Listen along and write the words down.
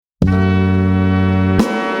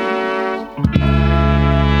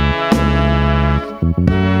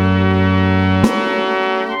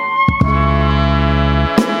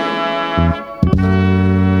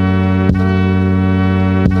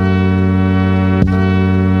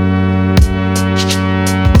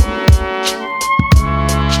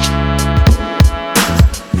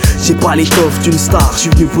pas l'étoffe d'une star, je suis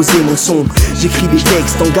venu poser mon son. J'écris des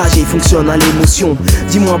textes engagés, fonctionnent à l'émotion.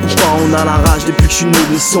 Dis-moi pourquoi on a la rage depuis que je suis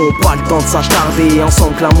nourrisson. Pas le temps de s'attarder,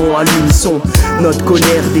 ensemble clamons à l'unisson. Notre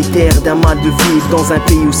colère déterre d'un mal de vivre dans un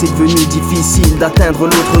pays où c'est devenu difficile d'atteindre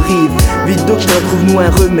l'autre rive. Vite docteur, trouve-nous un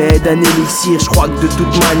remède, un élixir. Je crois que de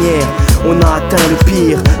toute manière on a atteint le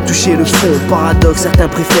pire. Toucher le fond, paradoxe, certains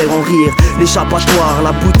préfèrent en rire. L'échappatoire,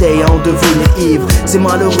 la bouteille à en devenir ivre. C'est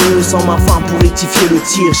malheureux sans ma femme pour rectifier le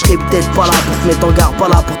tir. Je serai peut-être pas là pour te mettre en garde, pas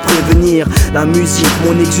là pour te prévenir. La musique,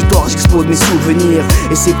 mon exutoire, j'explose mes souvenirs.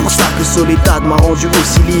 Et c'est pour ça que Soledad m'a rendu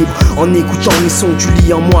aussi libre. En écoutant mes sons, tu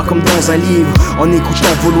lis en moi comme dans un livre. En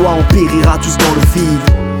écoutant vos lois, on périra tous dans le vide.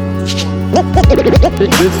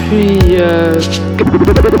 Depuis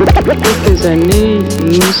quelques années,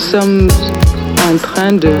 nous sommes en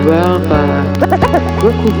train de voir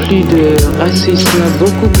beaucoup plus de racisme,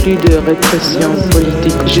 beaucoup plus de répression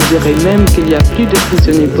politique. Je dirais même qu'il n'y a plus de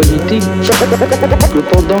prisonniers politiques que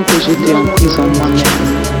pendant que j'étais en prison moi-même.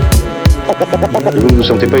 Vous ne vous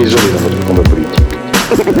sentez pas isolé dans votre combat politique?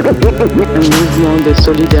 Un mouvement de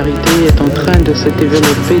solidarité est en train de se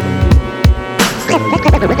développer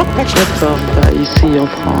très fort ici en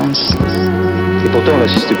France. Et pourtant, on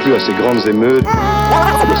n'assiste plus à ces grandes émeutes,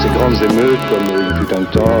 comme il fut un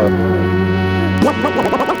temps.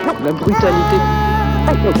 La brutalité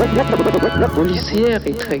policière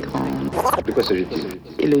est très grande. De quoi s'agit-il?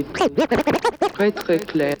 Il est très très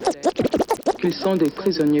clair qu'ils sont des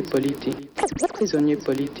prisonniers politiques. Prisonniers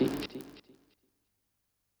politiques.